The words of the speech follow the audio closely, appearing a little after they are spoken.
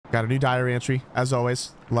Got a new diary entry, as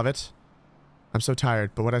always. Love it. I'm so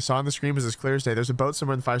tired, but what I saw on the screen was as clear as day. There's a boat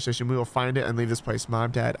somewhere in the fire station. We will find it and leave this place.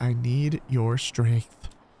 Mom, Dad, I need your strength.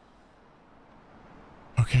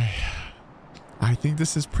 Okay. I think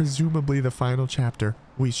this is presumably the final chapter.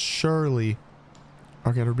 We surely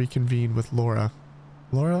are going to reconvene with Laura.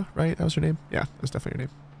 Laura, right? That was her name? Yeah, that was definitely her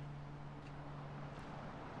name.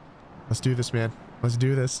 Let's do this, man. Let's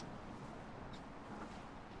do this.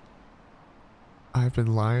 I've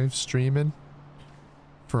been live streaming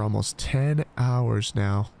for almost 10 hours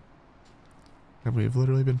now. And we've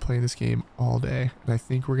literally been playing this game all day. And I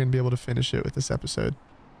think we're going to be able to finish it with this episode.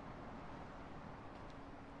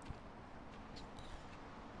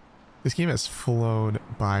 This game has flown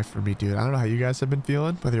by for me, dude. I don't know how you guys have been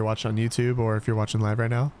feeling, whether you're watching on YouTube or if you're watching live right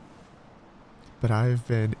now. But I've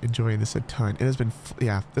been enjoying this a ton. It has been,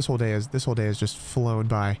 yeah, this whole day has just flown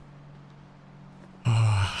by.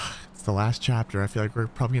 It's the last chapter. I feel like we're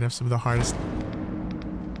probably gonna have some of the hardest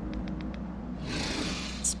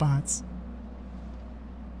spots.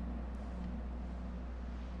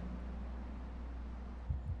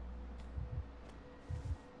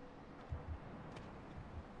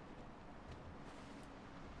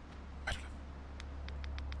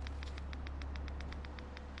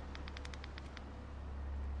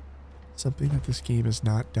 Something that this game is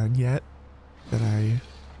not done yet that I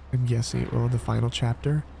am guessing, well, the final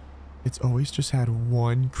chapter, it's always just had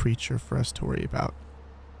one creature for us to worry about.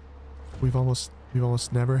 We've almost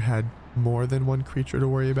never had more than one creature to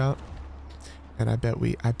worry about. And I bet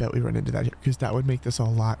we run into that here, because that would make this a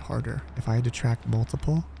lot harder. If I had to track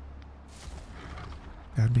multiple,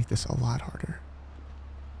 that would make this a lot harder.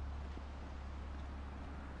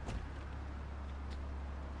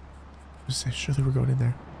 Just say, surely we're going in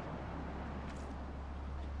there.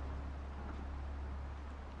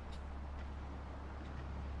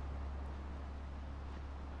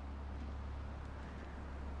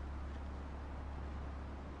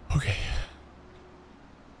 Okay.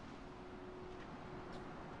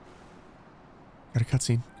 Got a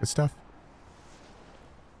cutscene. Good stuff.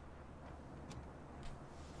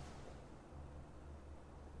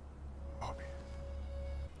 Oh, man.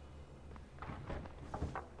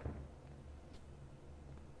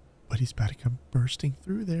 But he's about to come bursting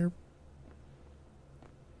through there.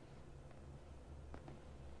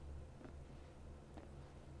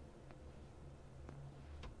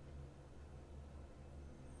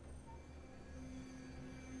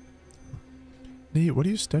 Nate, what are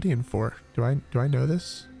you studying for? Do I know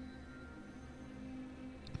this?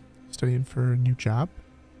 Studying for a new job?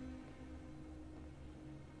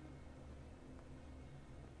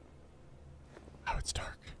 Oh, it's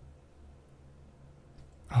dark.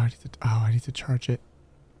 Oh, I need to charge it.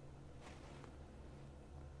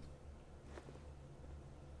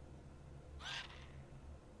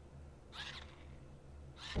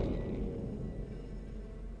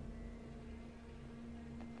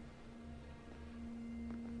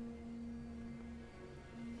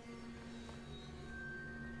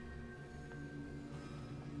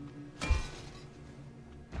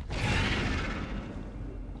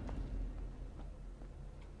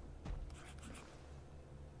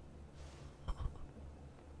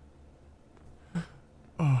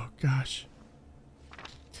 Oh, gosh.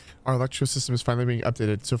 Our electrical system is finally being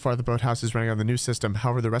updated. So far, the boathouse is running on the new system.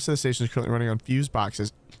 However, the rest of the station is currently running on fuse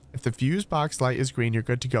boxes. If the fuse box light is green, you're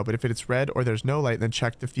good to go. But if it's red or there's no light, then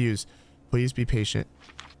check the fuse. Please be patient.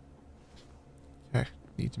 Okay,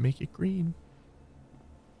 need to make it green.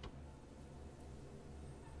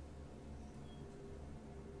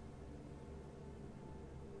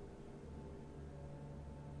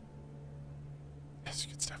 Yes,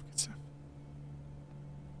 good stuff, good stuff.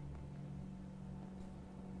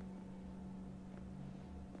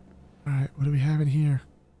 All right, what do we have in here?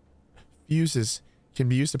 Fuses can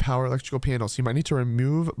be used to power electrical panels. You might need to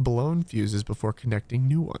remove blown fuses before connecting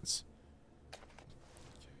new ones.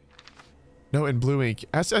 No, in blue ink.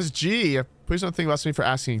 SSG! Please don't think less of me for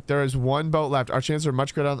asking. There is one boat left. Our chances are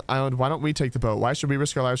much greater on the island. Why don't we take the boat? Why should we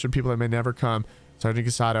risk our lives for people that may never come? Sergeant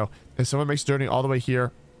Casado. If someone makes the journey all the way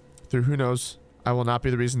here, through who knows, I will not be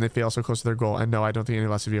the reason they fail so close to their goal. And no, I don't think any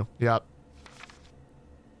less of you. Yep.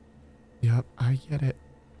 Yep, I get it.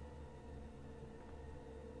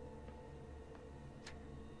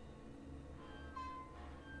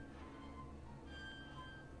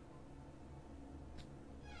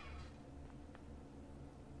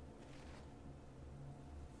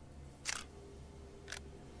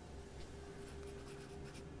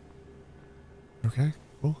 Okay,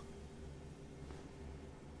 cool.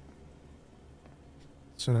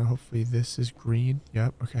 So now hopefully this is green.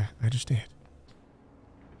 Yep, okay, I understand.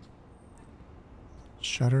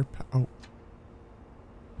 shutter. Oh.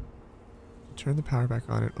 Turn the power back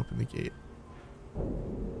on and open the gate.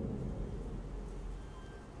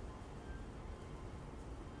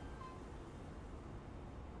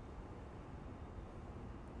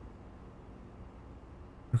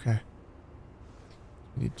 Okay.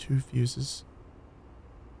 We need 2 fuses.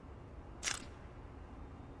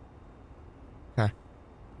 Okay.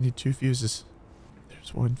 We need 2 fuses.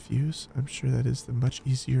 There's 1 fuse. I'm sure that is the much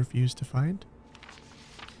easier fuse to find.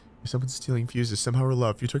 If someone's stealing fuses, somehow or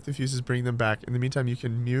love. If you took the fuses, bring them back. In the meantime, you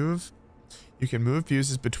can move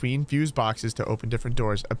fuses between fuse boxes to open different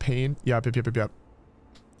doors. A pain. Yep. That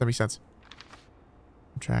makes sense.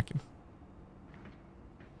 I'm tracking.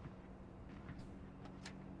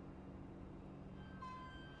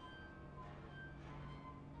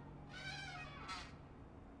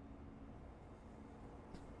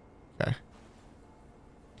 Okay.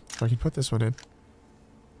 So I can put this one in.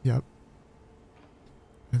 Yep.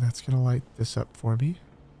 And that's going to light this up for me.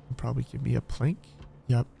 And probably give me a plank.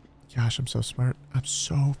 Yep. Gosh, I'm so smart. I'm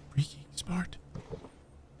so freaking smart.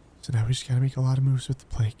 So now we just got to make a lot of moves with the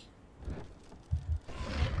plank.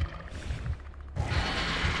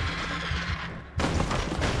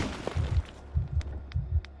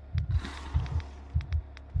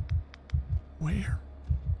 Where?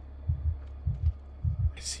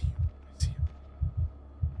 I see you. I see you.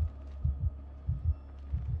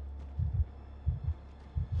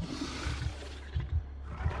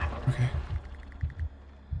 Okay.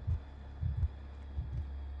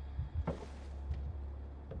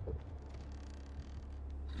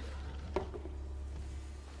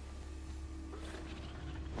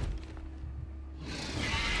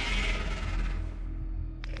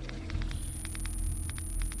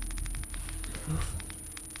 Move.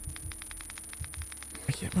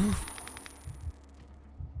 I can't move.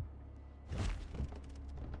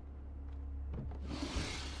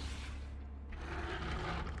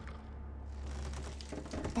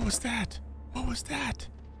 What was that? What was that?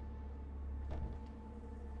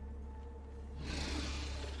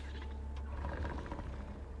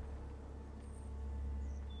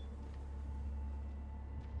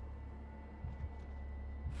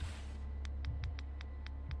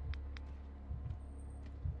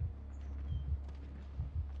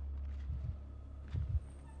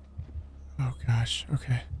 Oh gosh.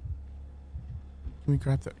 Okay. Can we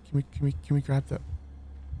grab the? Can we grab the?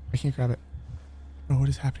 I can't grab it. Oh, what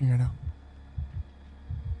is happening right now?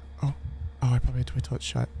 Oh, I probably had to wait till it's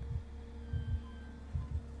shut.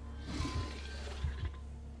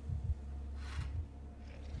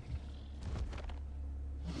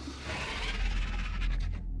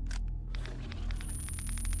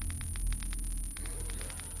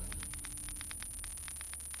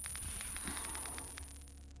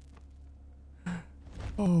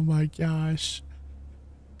 Oh my gosh.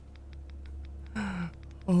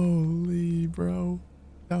 Holy bro.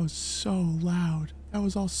 That was so loud. That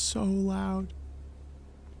was all so loud.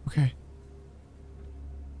 Okay.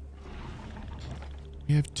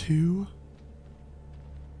 We have two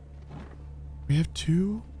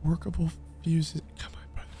workable fuses. Come on,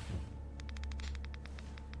 brother.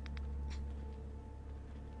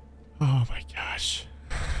 Oh my gosh.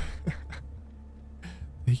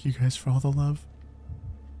 Thank you guys for all the love.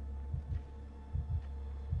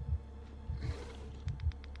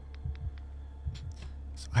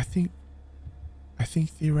 I think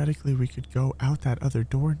theoretically we could go out that other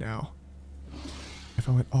door now. If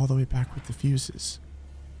I went all the way back with the fuses.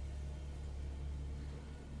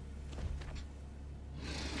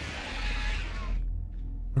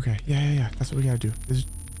 Okay, yeah. That's what we gotta do. This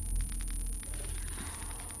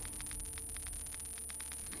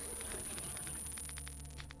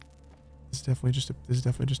is definitely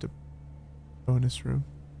just a bonus room.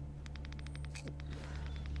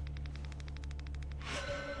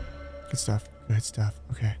 Good stuff. Good stuff.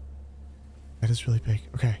 Okay. That is really big.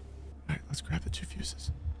 Okay. Alright, let's grab the 2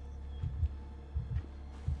 fuses.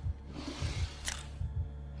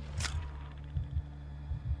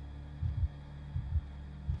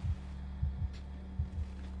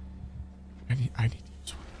 I need to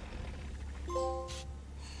use one.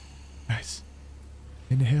 Nice.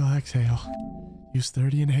 Inhale, exhale. Use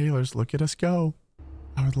 30 inhalers. Look at us go.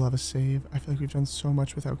 I would love a save. I feel like we've done so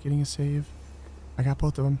much without getting a save. I got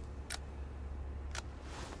both of them.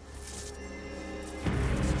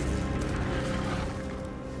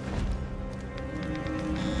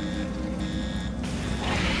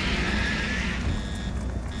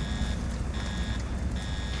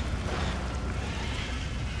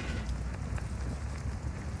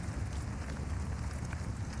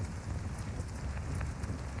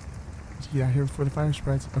 Get out here before the fire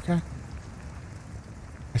spreads. Okay.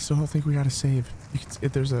 still don't think we gotta save. You can,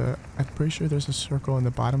 if there's a, I'm pretty sure there's a circle in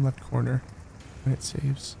the bottom left corner when it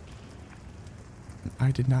saves.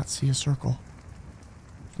 I did not see a circle.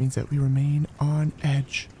 Which means that we remain on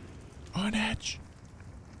edge. On edge.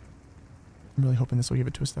 I'm really hoping this will give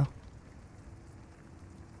it to us though.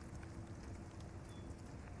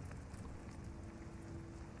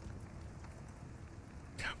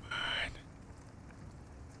 Come on.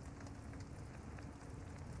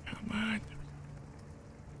 Come on.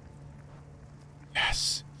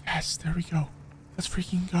 Yes. Yes, there we go. Let's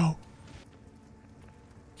freaking go.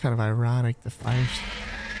 Kind of ironic the fires.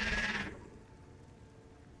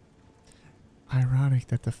 Ironic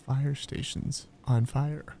that the fire station's on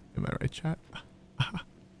fire. Am I right, chat?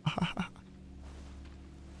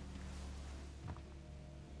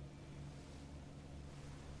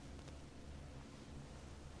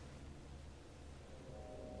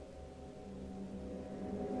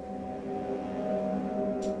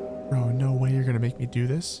 Bro, no way you're gonna make me do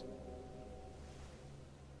this.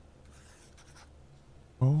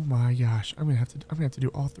 Oh my gosh, I'm gonna have to do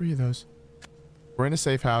all three of those. We're in a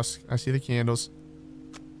safe house. I see the candles.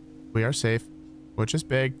 We are safe, which is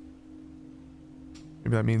big.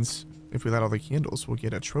 Maybe that means if we light all the candles, we'll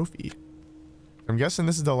get a trophy. I'm guessing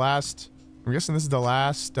this is the last. I'm guessing this is the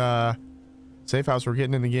last safe house we're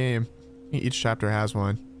getting in the game. I think each chapter has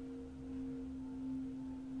one.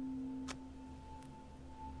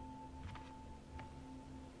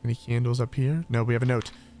 Any candles up here? No, we have a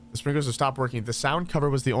note. The sprinklers have stopped working. The sound cover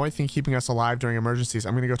was the only thing keeping us alive during emergencies.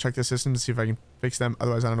 I'm going to go check the system to see if I can fix them.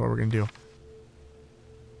 Otherwise, I don't know what we're going to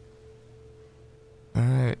do.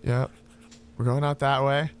 Alright, yep. We're going out that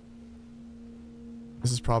way.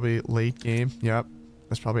 This is probably late game. Yep.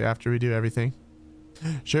 That's probably after we do everything.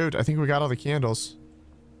 Shoot, I think we got all the candles.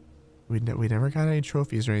 We never got any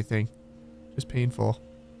trophies or anything. Just painful.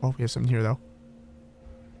 Oh, we have something here, though.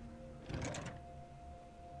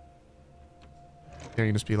 I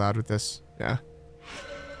can just be loud with this. Yeah.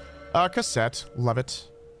 Cassette. Love it.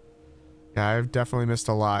 Yeah, I've definitely missed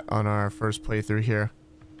a lot on our first playthrough here.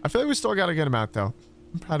 I feel like we still got a good amount, though.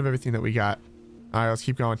 I'm proud of everything that we got. Alright, let's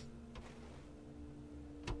keep going.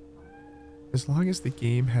 As long as the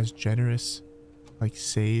game has generous, like,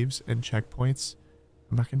 saves and checkpoints,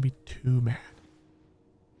 I'm not going to be too mad.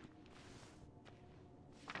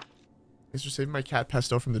 Thanks for saving my cat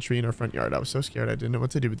Pesto from the tree in our front yard. I was so scared I didn't know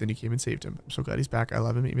what to do, but then you came and saved him. I'm so glad he's back. I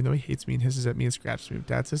love him, even though he hates me and hisses at me and scratches me.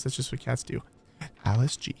 Dad says that's just what cats do.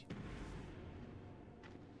 Alice G.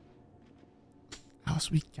 Alice,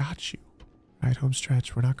 we got you. All right, home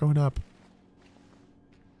stretch. We're not going up.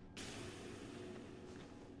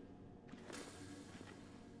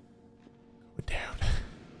 Go down.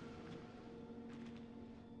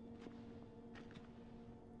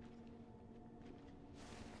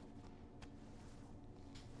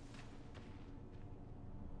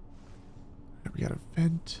 We got a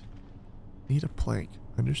vent. Need a plank.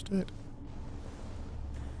 Understood.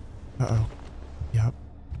 Uh-oh. Yep.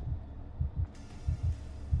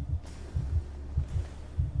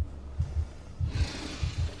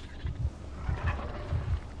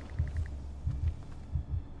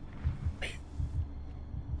 Wait.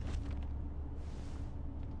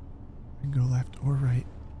 I can go left or right.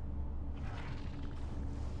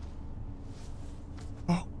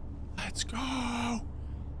 Oh, let's go.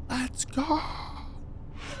 Let's go.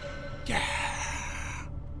 Yeah.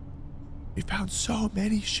 We found so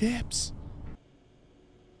many ships.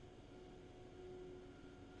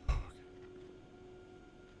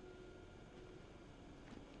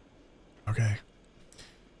 Okay.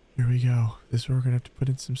 Here we go. This is where we're going to have to put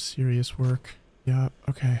in some serious work. Yeah,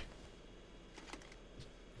 okay.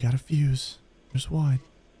 Got a fuse. There's one.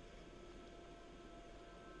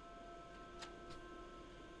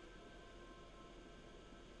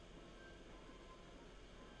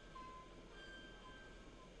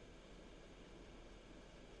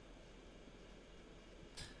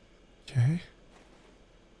 Okay.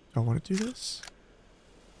 Do I want to do this?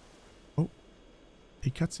 Oh.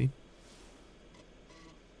 Big cutscene.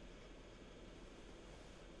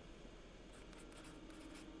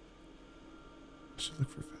 I should look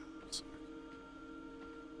for valves.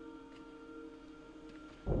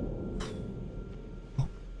 Oh.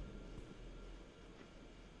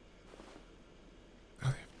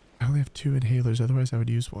 I only have 2 inhalers, otherwise I would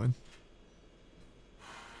use one.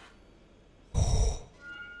 I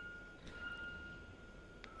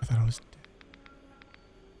thought I was dead.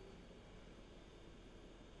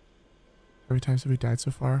 How many times have we died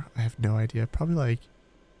so far? I have no idea. Probably like,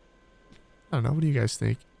 I don't know. What do you guys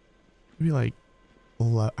think? Maybe like,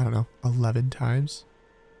 I don't know, 11 times?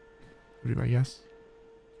 Would be my guess.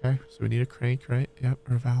 Okay, so we need a crank, right? Yep,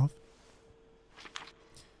 or a valve.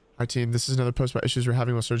 Our team, this is another post about issues we're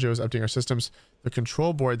having while Sergio is updating our systems. The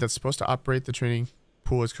control board that's supposed to operate the training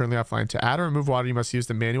pool is currently offline. To add or remove water, you must use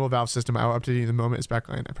the manual valve system. I will update you the moment it's back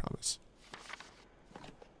online, I promise.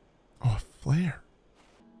 Oh, a flare.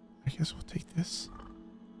 I guess we'll take this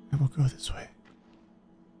and we'll go this way.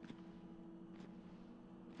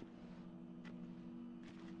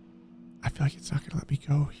 I feel like it's not going to let me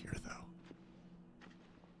go here, though.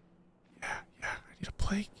 Yeah, I need a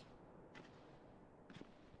plank.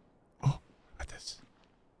 Oh, what about this?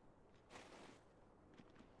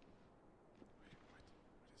 Wait,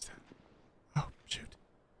 what is that? Oh, shoot.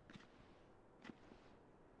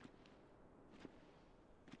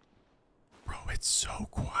 Bro, it's so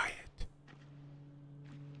quiet.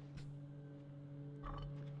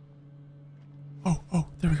 Oh,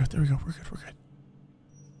 there we go. We're good.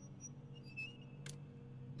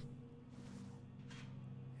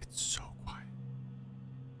 It's so quiet.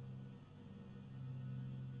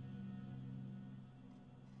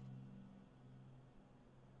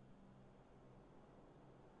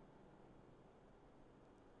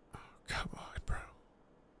 Oh, come on, bro.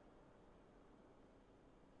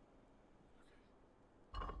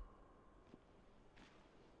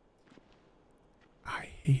 I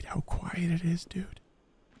hate how quiet it is, dude.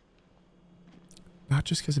 Not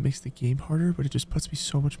just because it makes the game harder, but it just puts me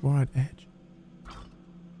so much more on edge.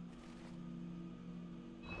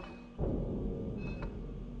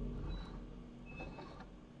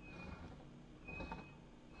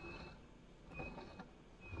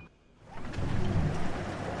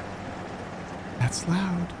 That's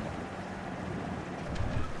loud.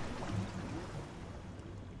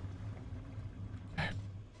 Okay.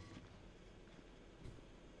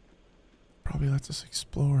 Probably lets us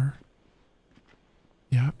explore.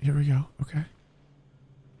 Yeah, here we go. Okay.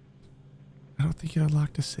 I don't think it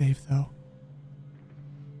unlocked a save, though.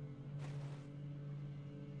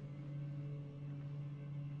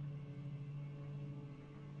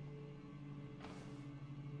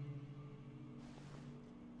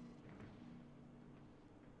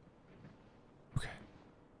 Okay.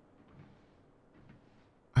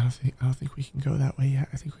 I don't think we can go that way yet.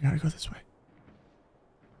 I think we gotta go this way.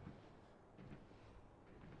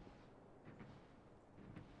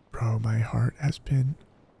 Bro, my heart has been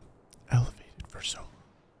elevated for so long.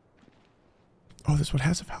 Oh, this one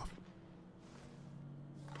has a valve.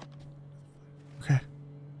 Okay.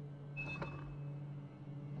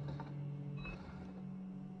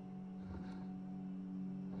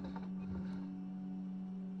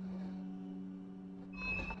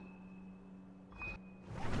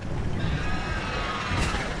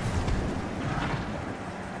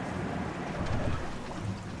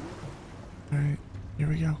 Alright, here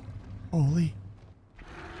we go. Holy.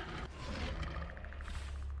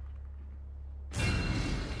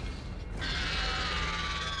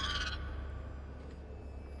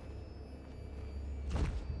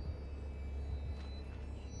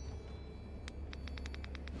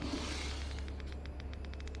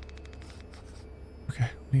 Okay,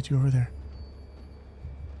 we need you over there.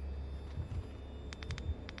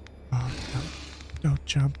 Oh, no. Don't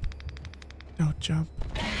jump. Don't jump.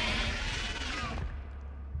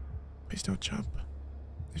 Please don't jump.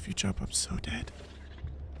 If you jump, I'm so dead.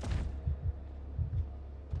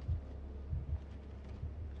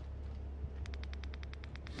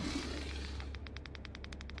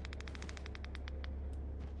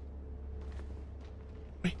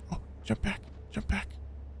 Wait, oh, jump back. Jump back.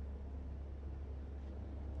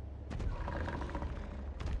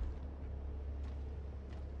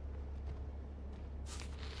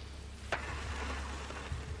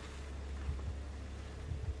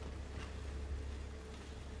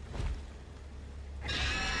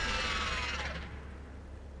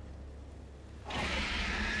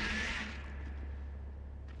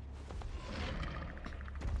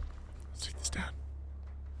 Let's take this down.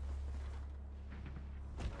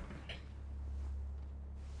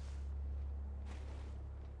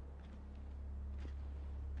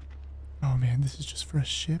 Oh man, this is just for a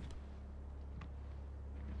ship.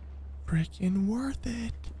 Freaking worth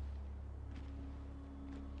it.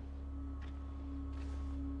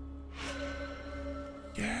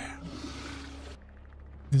 Yeah.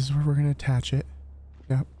 This is where we're gonna attach it.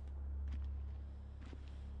 Yep.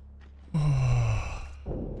 Oh.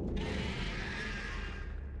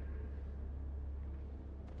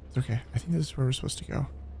 It's okay. I think this is where we're supposed to go.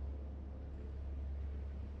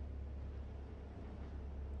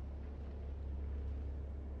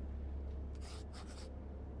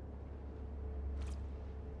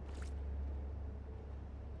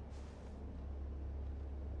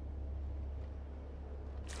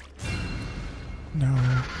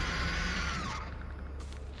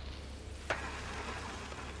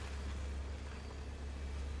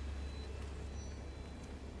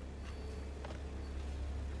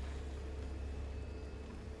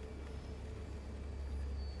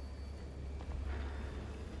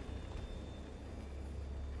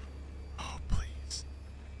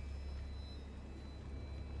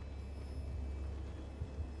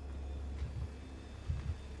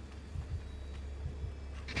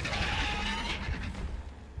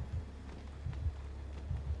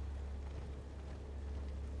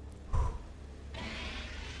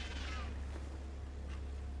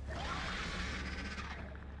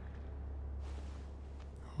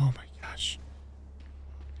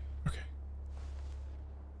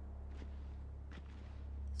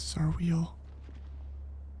 is our wheel.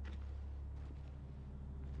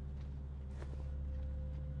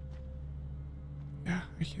 Yeah,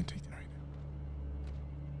 I can't take that right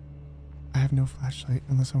now. I have no flashlight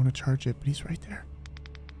unless I want to charge it, but he's right there.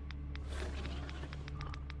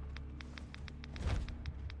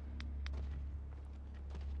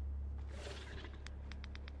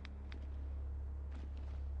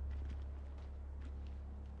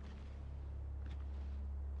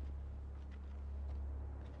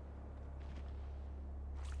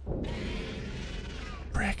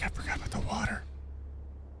 Frick, I forgot about the water.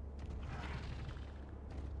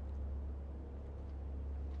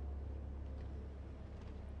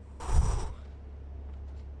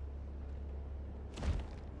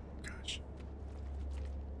 Gosh.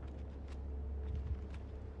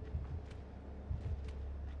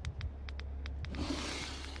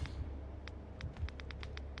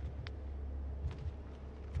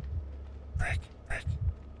 Frick, frick.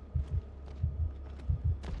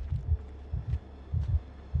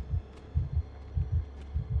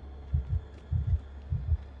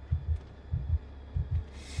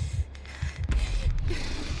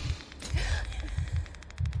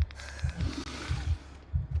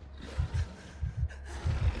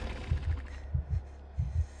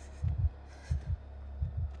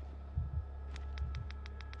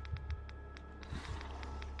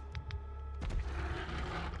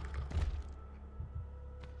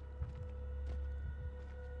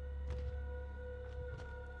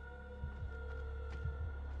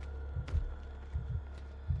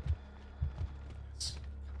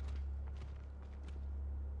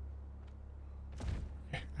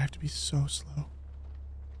 I have to be so slow.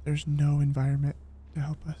 There's no environment to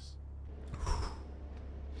help us.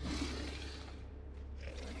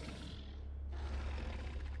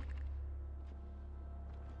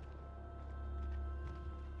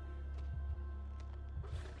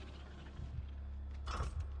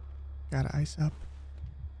 Gotta ice up.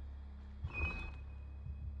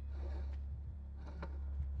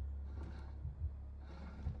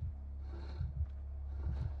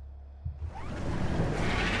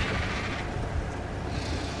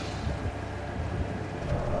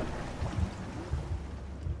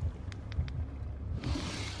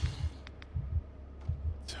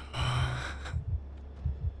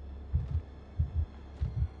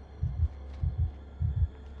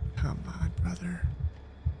 Come on, brother.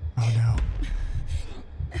 Oh no.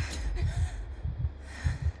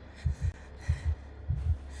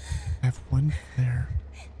 I have one flare.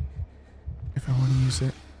 If I want to use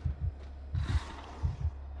it.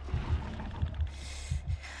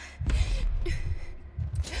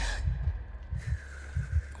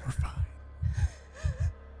 We're fine.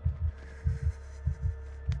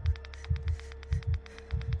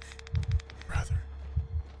 Brother,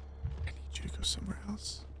 I need you to go somewhere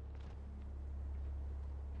else.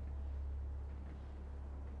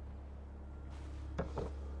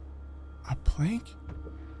 A plank?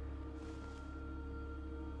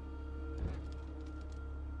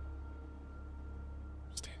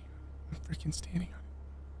 I'm standing on it. I'm freaking standing on it.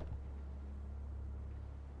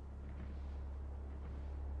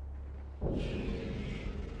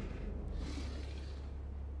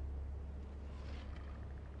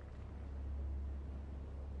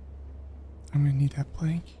 I'm gonna need that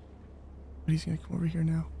plank. But he's gonna come over here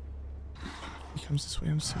now. If he comes this way,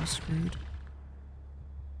 I'm so screwed.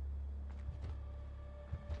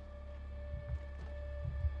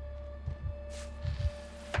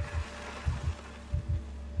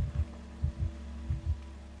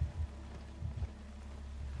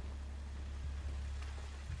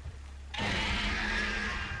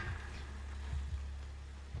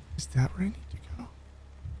 Is that where I need to go?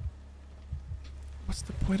 What's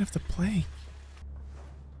the point of the plank?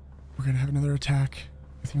 We're gonna have another attack.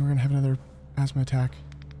 I think we're gonna have another asthma attack.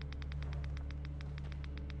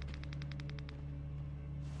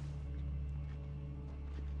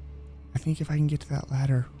 I think if I can get to that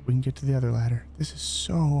ladder, we can get to the other ladder. This is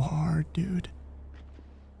so hard, dude.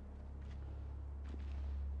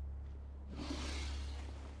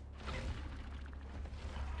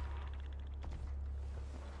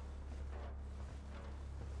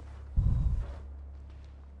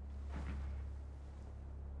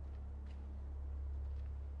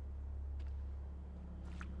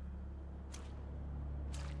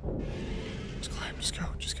 Just climb, just go,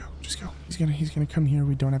 just go, just go. He's gonna come here.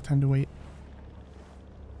 We don't have time to wait.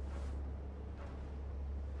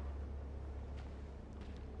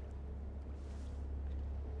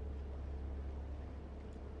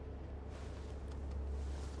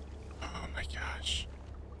 Oh my gosh.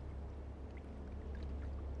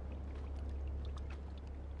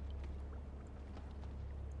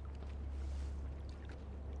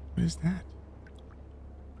 What is that?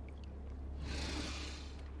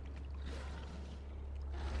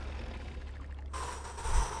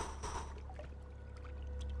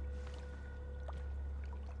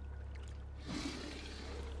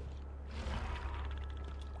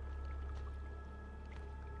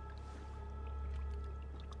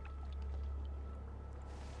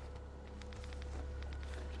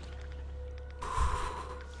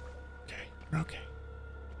 Okay, we're okay.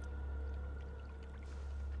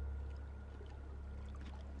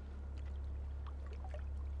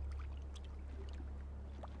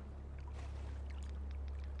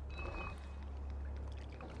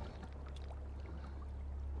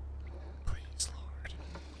 Please, Lord.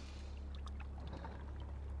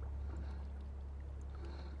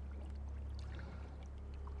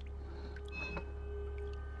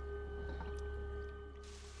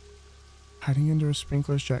 Hiding under a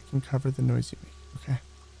sprinkler's jet can cover the noise you make. Okay.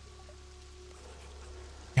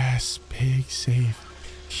 Yes, big save.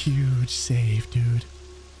 Huge save, dude.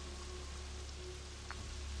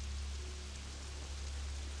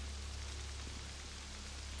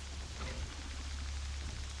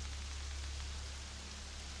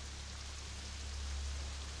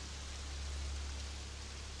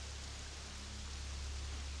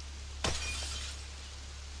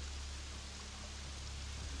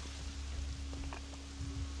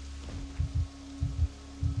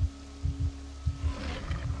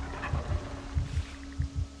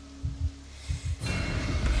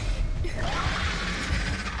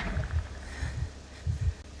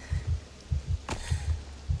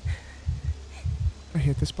 I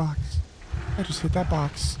hit this box. I just hit that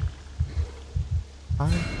box.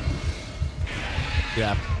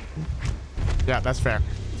 Yeah. Yeah, that's fair.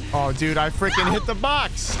 Oh, dude, I freaking hit the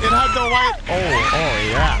box. It had the white... Oh,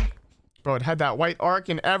 yeah. Bro, it had that white arc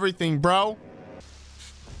and everything, bro.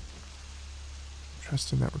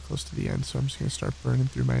 Trusting that we're close to the end, so I'm just going to start burning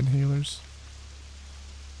through my inhalers.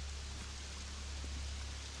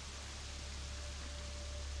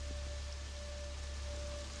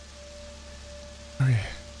 Okay.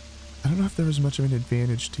 I don't know if there was much of an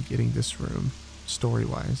advantage to getting this room,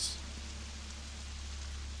 story-wise.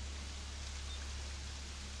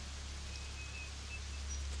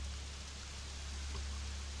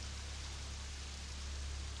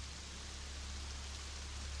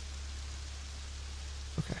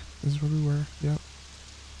 Okay, this is where we were. Yep.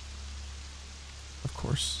 Of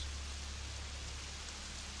course.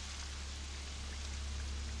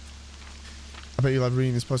 I bet you love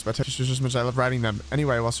reading these posts about textures just as much as I love writing them.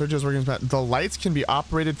 Anyway, while Sergio's working on the lights can be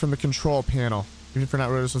operated from the control panel. Even if we're not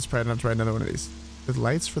rollers, let's try it. I don't have to write another one of these. The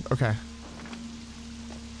lights for... Okay.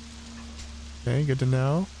 Okay, good to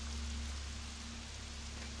know.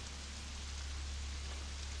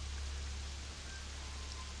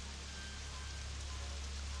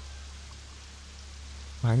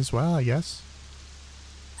 Mine as well, I guess.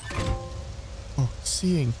 Oh,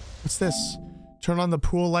 seeing. What's this? Turn on the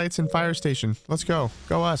pool lights and fire station. Let's go.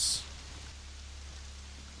 Go us.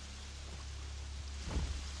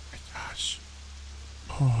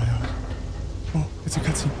 Oh my gosh. Oh, it's a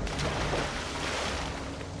cutscene.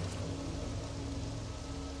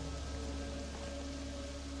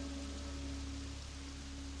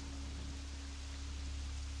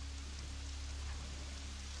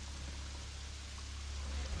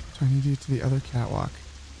 So I need to get to the other catwalk.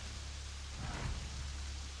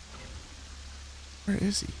 Where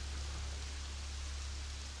is he?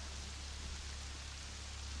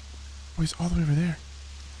 Oh, he's all the way over there.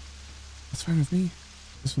 That's fine with me.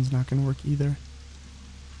 This one's not gonna work either.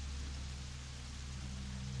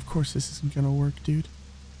 Of course this isn't gonna work, dude.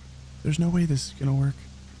 There's no way this is gonna work.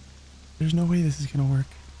 There's no way this is gonna work.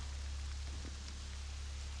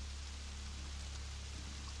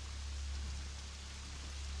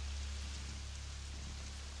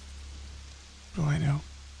 What do I know?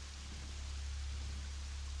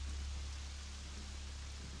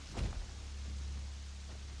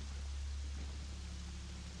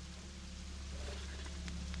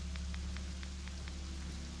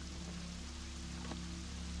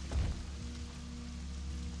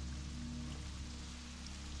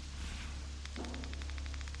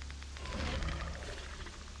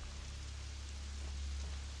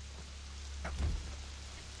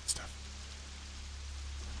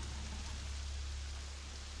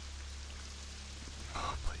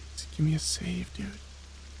 Give me a save, dude.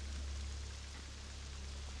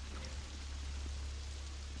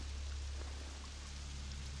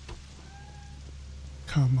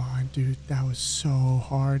 Come on, dude. That was so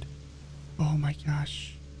hard. Oh my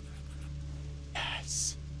gosh.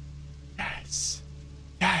 Yes. Yes.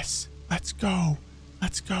 Yes. Let's go.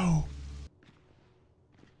 Let's go.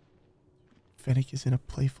 Fennec is in a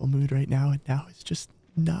playful mood right now, and now is just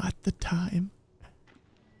not the time.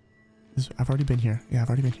 I've already been here. Yeah, I've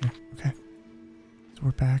already been here. Okay. So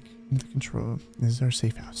we're back into the control room. This is our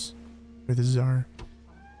safe house. Or this is our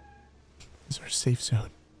safe zone.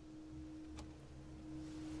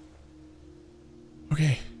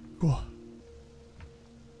 Okay, cool.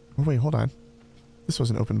 Oh wait, hold on. This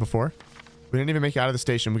wasn't open before. We didn't even make it out of the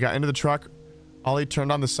station. We got into the truck. Ollie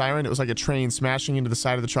turned on the siren. It was like a train smashing into the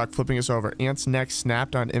side of the truck, flipping us over. Ant's neck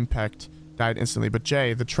snapped on impact, died instantly. But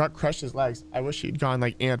Jay, the truck crushed his legs. I wish he'd gone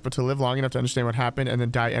like Ant, but to live long enough to understand what happened and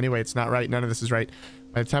then die anyway, it's not right. None of this is right.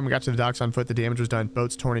 By the time we got to the docks on foot, the damage was done.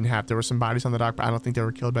 Boats torn in half. There were some bodies on the dock, but I don't think they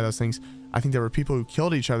were killed by those things. I think there were people who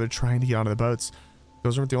killed each other trying to get onto the boats.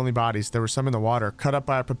 Those weren't the only bodies. There were some in the water, cut up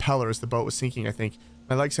by a propeller as the boat was sinking, I think.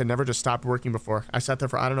 My legs had never just stopped working before. I sat there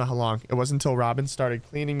for I don't know how long. It wasn't until Robin started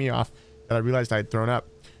cleaning me off that I realized I had thrown up.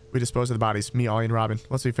 We disposed of the bodies, me, Ollie, and Robin.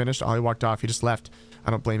 Once we finished, Ollie walked off. He just left. I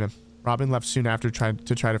don't blame him. Robin left soon after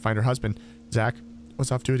to try to find her husband. Zach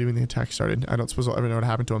was off duty when the attack started. I don't suppose I'll ever know what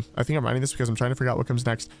happened to him. I think I'm writing this because I'm trying to figure out what comes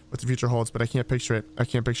next, what the future holds, but I can't picture it. I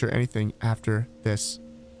can't picture anything after this.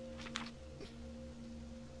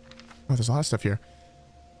 Oh, there's a lot of stuff here.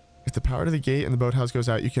 If the power to the gate in the boathouse goes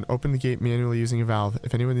out, you can open the gate manually using a valve.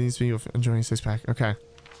 If anyone needs to be enjoying a six-pack. Okay.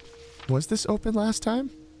 Was this open last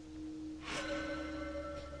time?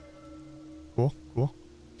 Cool, cool.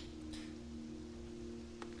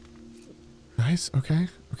 Nice, okay,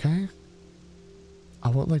 okay. I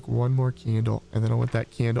want like one more candle, and then I want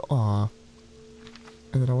that candle, aw.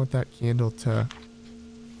 And then I want that candle to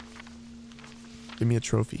give me a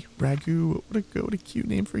trophy. Ragu, what a cute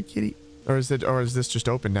name for a kitty. Or is this just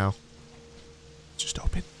open now? It's just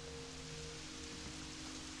open.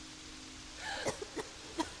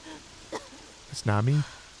 It's not me.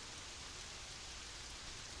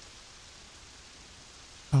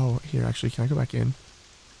 Oh, here, actually, can I go back in?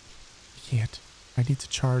 I can't. I need to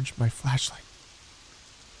charge my flashlight.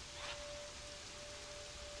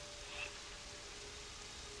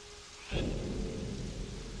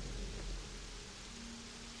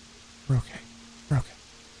 We're okay. We're okay.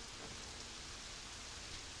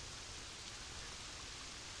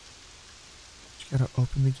 Just gotta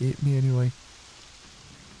open the gate manually.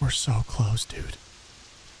 We're so close, dude.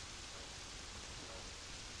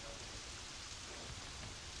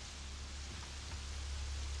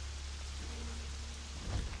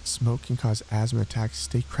 Smoke can cause asthma attacks.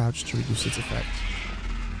 Stay crouched to reduce its effect.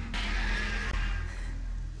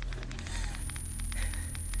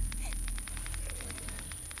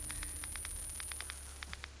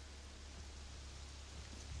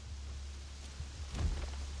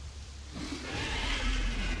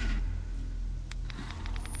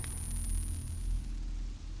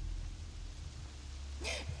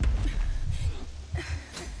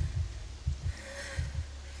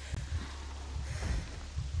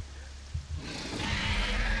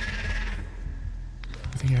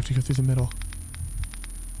 I think I have to go through the middle.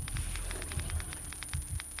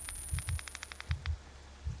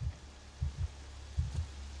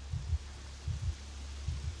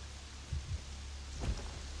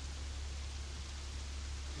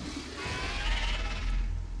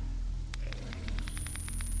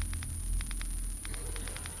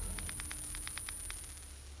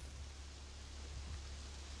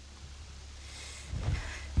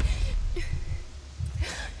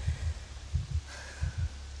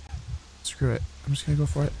 Screw it. I'm just gonna go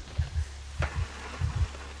for it.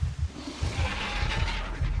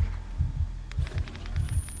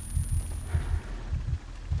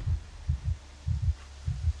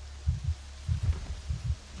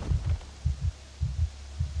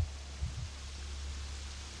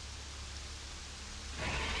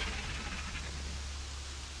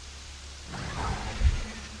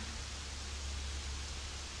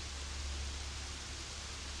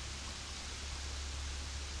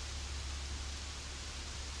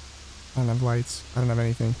 I don't have lights. I don't have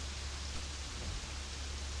anything.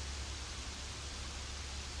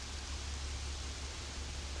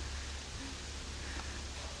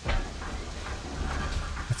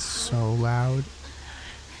 That's so loud.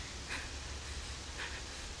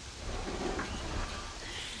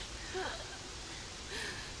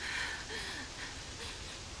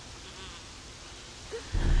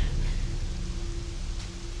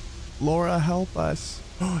 Laura, help us.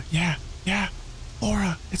 Oh, yeah, yeah.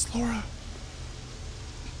 Laura, it's Laura.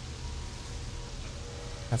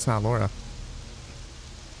 That's not Laura.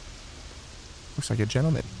 Looks like a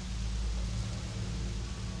gentleman.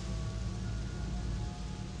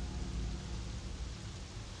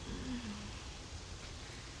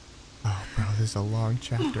 Oh, bro, this is a long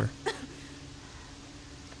chapter.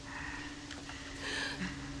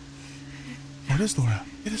 It is Laura.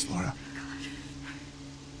 It is Laura.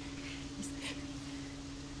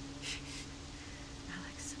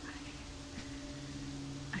 Alex,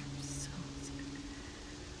 I'm so sick.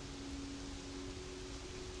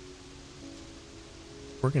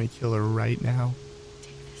 We're gonna kill her right now.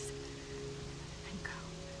 Take this and go.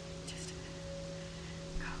 Just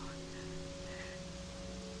go.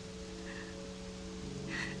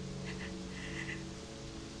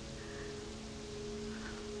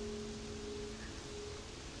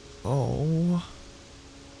 Oh.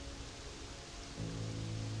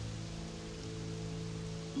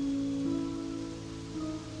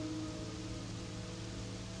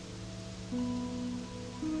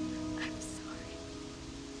 I'm sorry.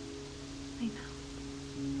 I know.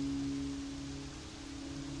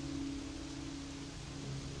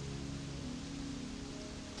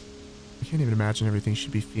 I can't even imagine everything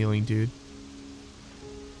she'd be feeling, dude.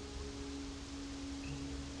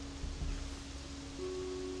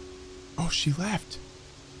 Oh, she left.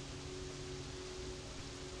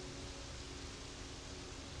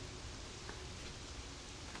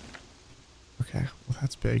 Okay, well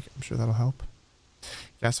that's big. I'm sure that'll help.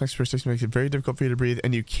 Gas mask persistence makes it very difficult for you to breathe,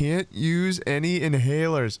 and you can't use any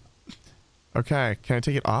inhalers. Okay, can I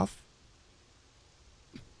take it off?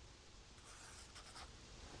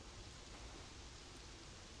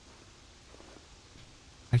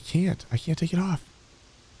 I can't take it off.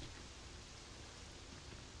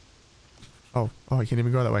 Oh, I can't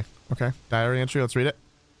even go that way. Okay, diary entry, let's read it.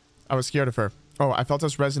 I was scared of her. Oh, I felt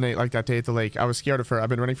us resonate like that day at the lake. I was scared of her. I've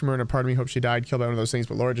been running from her, and a part of me hoped she died, killed by one of those things,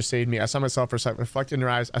 but Laura just saved me. I saw myself for a second, reflected in her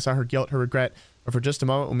eyes. I saw her guilt, her regret, but for just a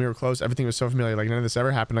moment when we were close, everything was so familiar, like none of this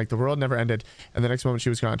ever happened, like the world never ended, and the next moment she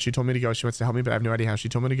was gone. She told me to go. She wants to help me, but I have no idea how. She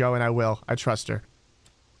told me to go, and I will. I trust her.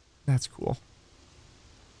 That's cool.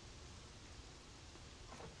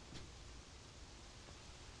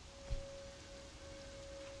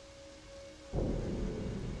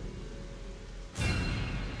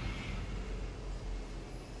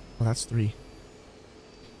 Well, that's 3.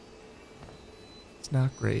 It's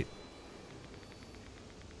not great.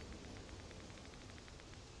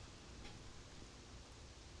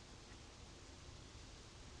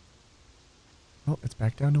 Oh, it's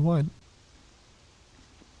back down to 1.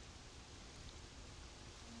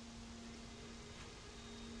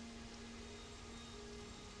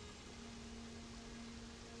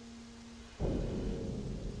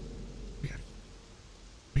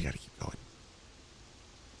 We gotta keep going.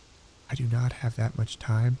 I do not have that much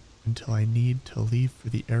time until I need to leave for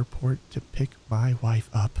the airport to pick my wife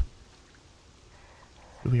up.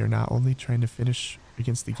 We are not only trying to finish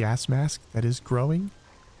against the gas mask that is growing,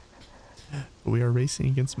 but we are racing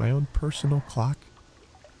against my own personal clock.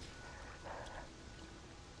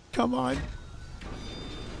 Come on.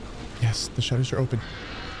 Yes, the shutters are open.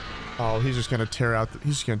 Oh, he's just gonna tear out.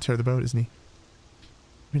 He's just gonna tear the boat, isn't he?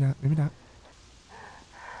 Maybe not. Maybe not.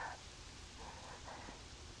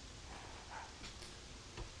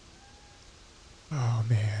 Oh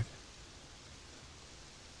man.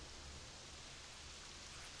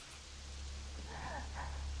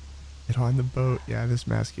 Get on the boat. Yeah, this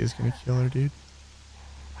mask is gonna kill her, dude.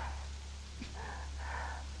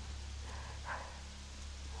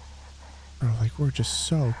 Bro, like we're just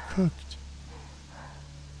so cooked.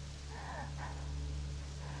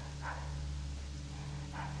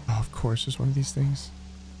 Oh, of course, there's one of these things.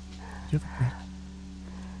 Do you have a brick?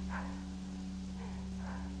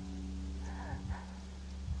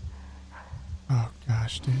 Oh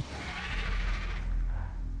gosh, dude.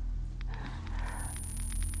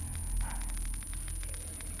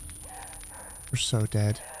 We're so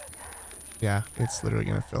dead. Yeah, it's literally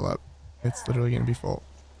gonna fill up. It's literally gonna be full.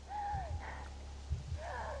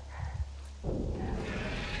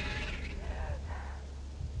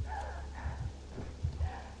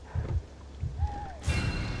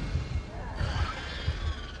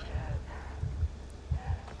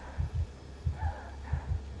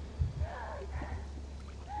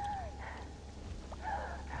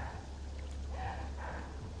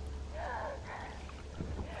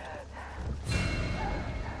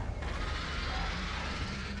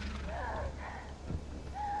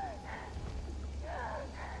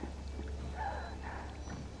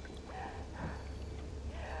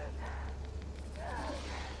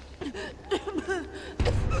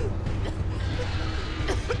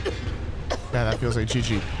 Yeah, that feels like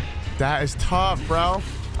GG. That is tough, bro.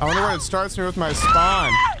 I wonder where it starts me with my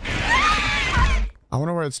spawn. I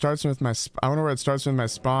wonder where it starts me with my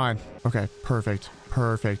spawn. Okay, perfect.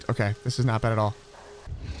 Perfect. Okay, this is not bad at all.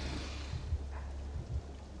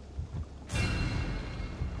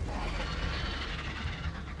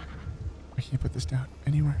 I can't put this down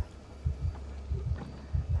anywhere.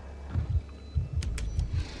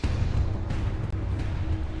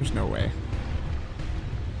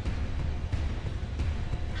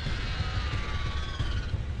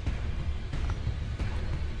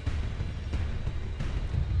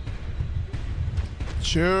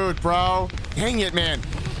 Shoot, bro. Dang it, man.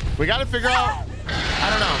 We got to figure out. I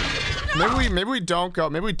don't know. Maybe we don't go.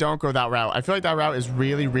 Maybe we don't go that route. I feel like that route is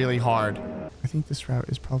really, really hard. I think this route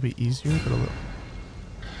is probably easier, but a little.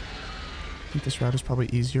 I think this route is probably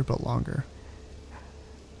easier, but longer.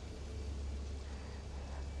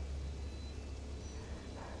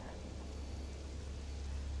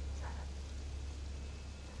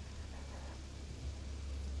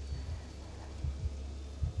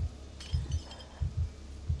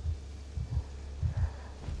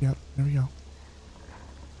 Yep, there we go.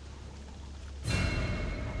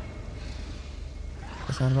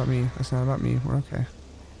 That's not about me. That's not about me. We're okay.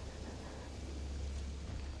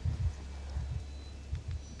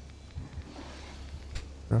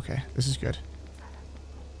 We're okay. This is good.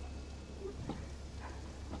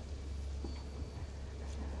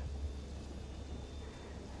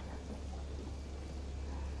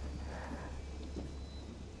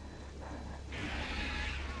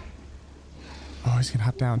 Oh, he's gonna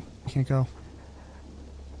hop down. He can't go.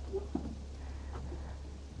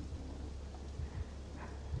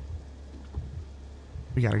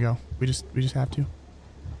 We gotta go. We just have to.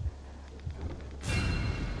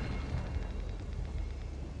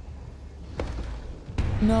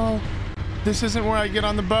 No. This isn't where I get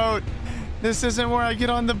on the boat. This isn't where I get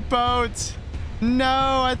on the boat.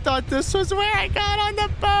 No, I thought this was where I got on the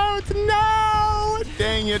boat. No.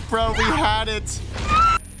 Dang it, bro. We had it.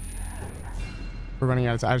 We're running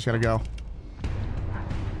out of time. I just gotta go.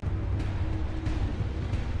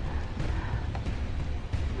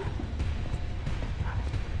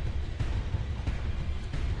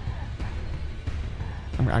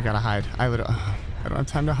 I gotta hide. I don't have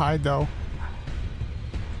time to hide though.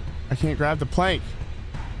 I can't grab the plank.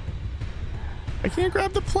 I can't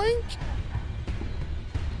grab the plank.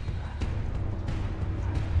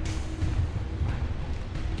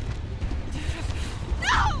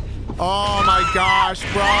 No! Oh my gosh,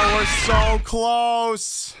 bro. We're so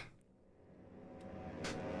close.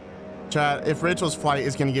 Chat, if Rachel's flight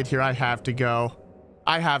is gonna get here, I have to go.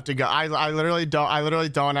 I have to go. I literally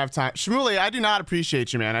don't have time. Shmuley, I do not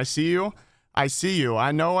appreciate you, man. I see you. I see you.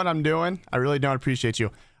 I know what I'm doing. I really don't appreciate you.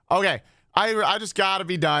 Okay. I just gotta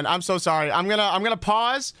be done. I'm so sorry. I'm gonna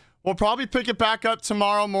pause. We'll probably pick it back up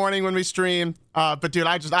tomorrow morning when we stream. But dude,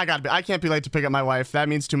 I can't be late to pick up my wife. That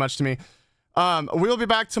means too much to me. We'll be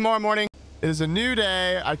back tomorrow morning. It is a new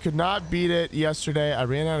day. I could not beat it yesterday. I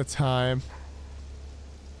ran out of time.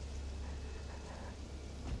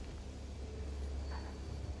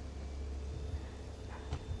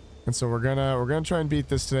 And so we're gonna try and beat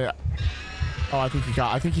this today. Oh, I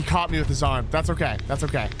think he caught me with his arm. That's okay. That's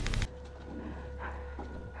okay.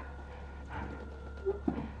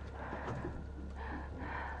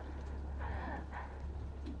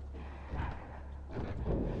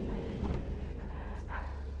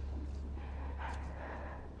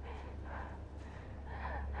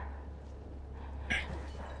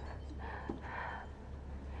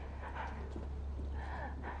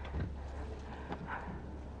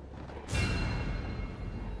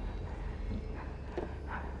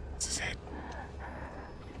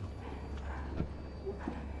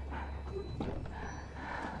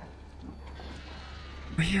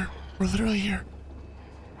 We're here. We're literally here.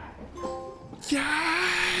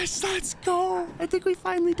 Yes! Let's go! I think we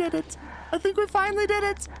finally did it. I think we finally did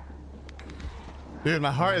it. Dude,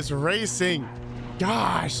 my heart is racing.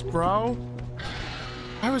 Gosh, bro.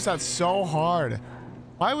 Why was that so hard?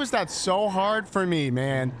 Why was that so hard for me,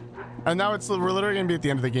 man? And now we're literally gonna be at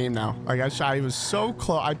the end of the game now. Like I was so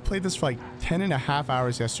close. I played this for like 10.5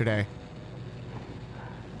 hours yesterday.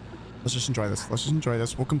 Let's just enjoy this. Let's just enjoy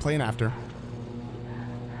this. We'll complain after.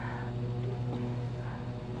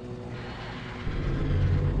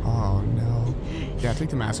 Oh no. Yeah, take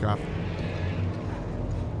the mask off.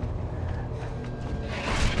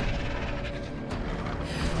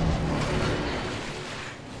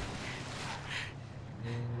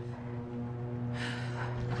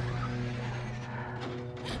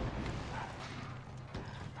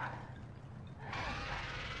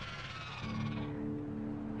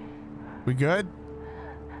 We good?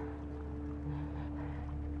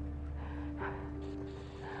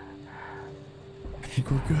 I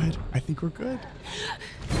think we're good. I think we're good.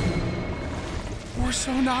 We're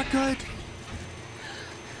so not good.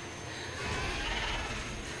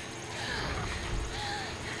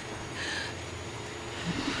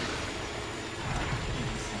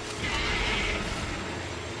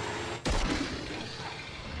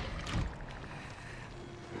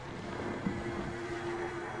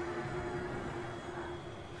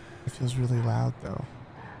 It feels really loud though.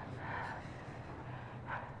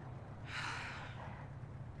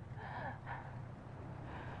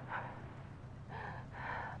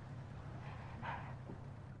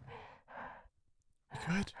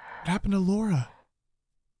 good? What happened to Laura?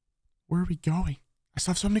 Where are we going? I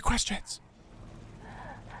still have so many questions.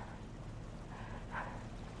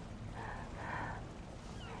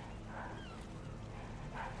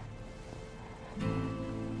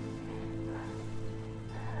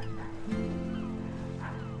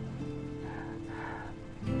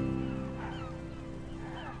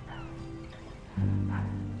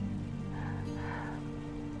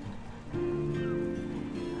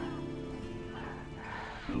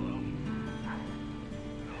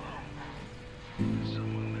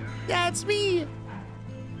 Yeah, it's me.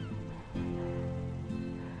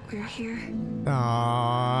 We're here.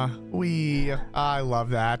 Aww, I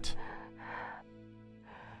love that. Is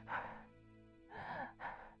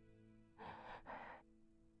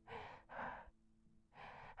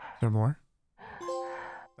there more?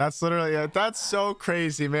 That's literally it. That's so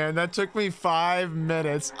crazy, man. That took me 5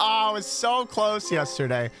 minutes. Oh, I was so close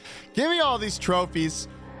yesterday. Give me all these trophies.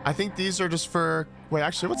 I think these are just for... Wait,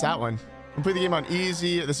 actually, what's that one? Complete the game on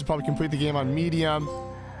easy. This is probably complete the game on medium.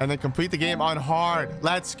 And then complete the game on hard.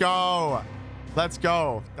 Let's go. Let's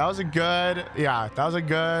go. That was a good... Yeah, that was a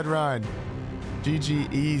good run.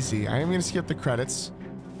 GG easy. I am going to skip the credits.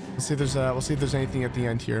 We'll see if there's anything at the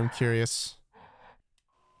end here. I'm curious.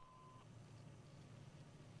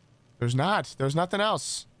 There's not. There's nothing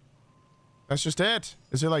else. That's just it.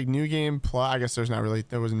 Is there like new game plus? I guess there's not really.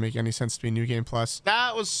 That wouldn't make any sense to be new game plus.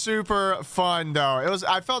 That was super fun though. It was.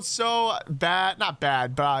 I felt so bad. Not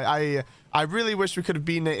bad, but I really wish we could have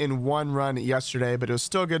beaten it in one run yesterday. But it was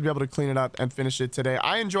still good to be able to clean it up and finish it today.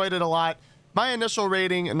 I enjoyed it a lot. My initial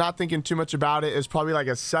rating, not thinking too much about it, is probably like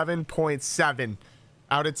a 7.7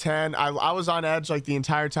 out of 10. I was on edge like the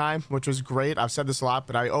entire time, which was great. I've said this a lot,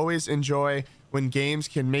 but I always enjoy when games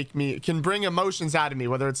can bring emotions out of me,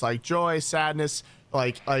 whether it's like joy, sadness,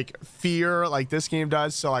 like fear, like this game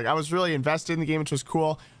does. So like I was really invested in the game, which was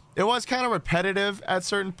cool. It was kind of repetitive at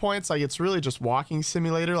certain points. Like it's really just walking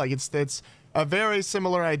simulator. Like it's a very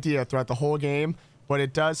similar idea throughout the whole game, but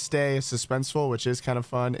it does stay suspenseful, which is kind of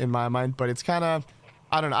fun in my mind. But it's kind of,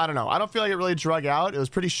 I don't know. I don't feel like it really drug out. It was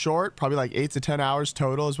pretty short, probably like 8 to 10 hours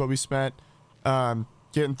total is what we spent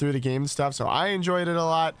getting through the game and stuff. So I enjoyed it a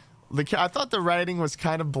lot. I thought the writing was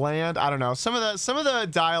kind of bland. I don't know. Some of the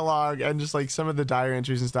dialogue and just like some of the diary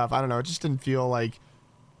entries and stuff, I don't know. It just didn't feel like,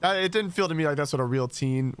 it didn't feel to me like that's what a real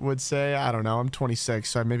teen would say. I don't know. I'm 26,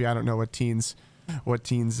 so maybe I don't know what teens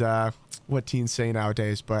say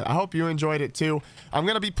nowadays, but I hope you enjoyed it too. I'm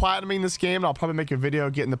gonna be platinuming this game, and I'll probably make a video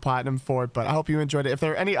getting the platinum for it, but I hope you enjoyed it. If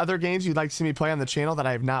there are any other games you'd like to see me play on the channel that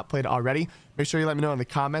I have not played already, make sure you let me know in the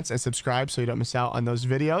comments and subscribe so you don't miss out on those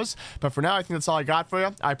videos. But for now, I think that's all I got for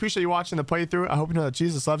you. I appreciate you watching the playthrough. I hope you know that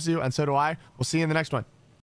Jesus loves you, and so do I. We'll see you in the next one.